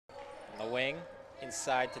wing,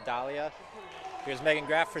 inside to Dahlia. Here's Meghan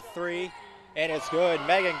Graff for three, and it's good.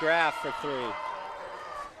 Meghan Graff for three.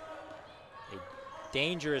 A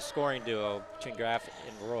dangerous scoring duo between Graff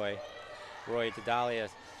and Roy. Roy to Dahlia.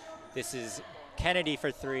 This is Kennedy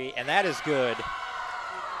for three, and that is good.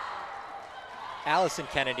 Allison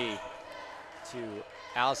Kennedy to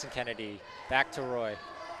Allison Kennedy, back to Roy.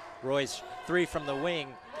 Roy's three from the wing.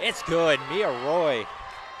 It's good. Mia Roy.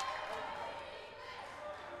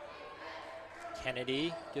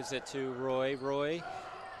 Kennedy gives it to Roy. Roy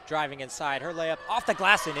driving inside. Her layup off the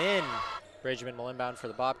glass and in. Bridgman will inbound for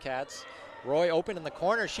the Bobcats. Roy open in the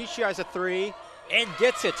corner. She tries a three and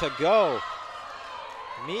gets it to go.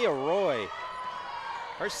 Mia Roy.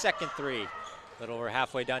 Her second three. A little over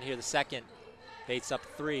halfway done here, the second. Bates up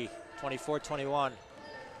three, 24-21.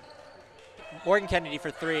 Morgan Kennedy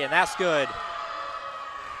for three, and that's good.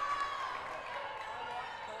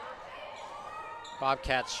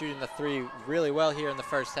 Bobcats shooting the three really well here in the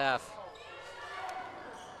first half.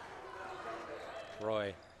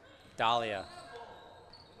 Roy, Dahlia.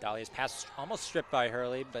 Dahlia's pass almost stripped by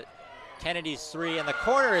Hurley, but Kennedy's three, and the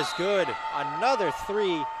corner is good. Another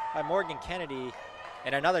three by Morgan Kennedy,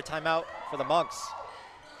 and another timeout for the Monks.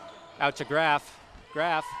 Out to Graff.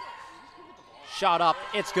 Graff, shot up,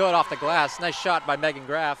 it's good off the glass. Nice shot by Meghan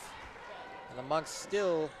Graff. And the Monks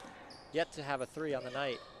still yet to have a three on the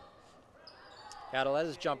night.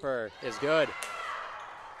 Cataleta's jumper is good.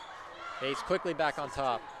 Bates quickly back on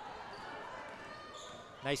top.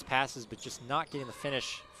 Nice passes, but just not getting the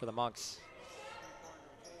finish for the Monks.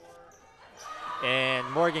 And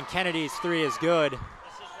Morgan Kennedy's three is good.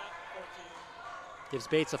 Gives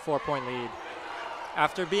Bates a 4-point lead.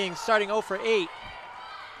 After starting 0 for 8,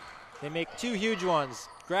 they make two huge ones.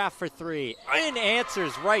 Graff for three, and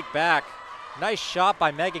answers right back. Nice shot by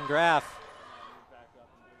Meghan Graff.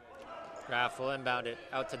 Graff will inbound it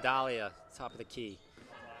out to Dahlia, top of the key.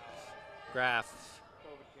 Graff.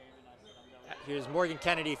 Here's Morgan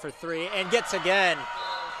Kennedy for three, and gets again.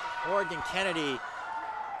 Morgan Kennedy,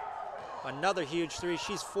 another huge three.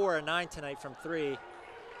 She's 4 of 9 tonight from three.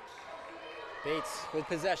 Bates with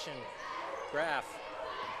possession. Graff.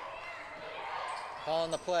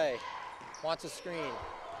 Calling the play. Wants a screen.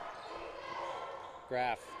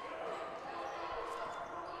 Graff.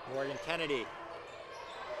 Morgan Kennedy.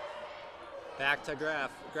 Back to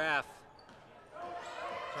Graff. Graff.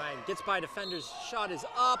 Gets by defenders. Shot is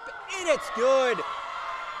up, and it's good.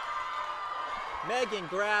 Meghan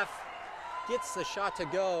Graff gets the shot to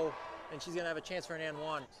go, and she's going to have a chance for an and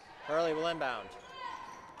one. Hurley will inbound.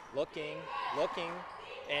 Looking,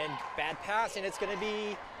 and bad pass, and it's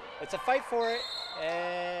a fight for it,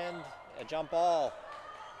 and a jump ball.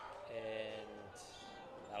 And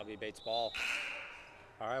that'll be Bates' ball.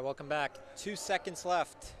 All right, welcome back. 2 seconds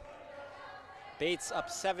left. Bates up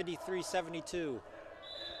 73-72.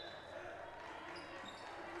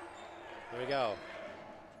 Here we go.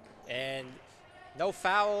 And no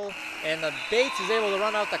foul, and the Bates is able to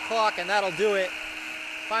run out the clock, and that'll do it.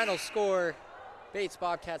 Final score, Bates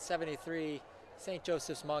Bobcats 73, St.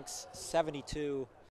 Joseph's Monks 72.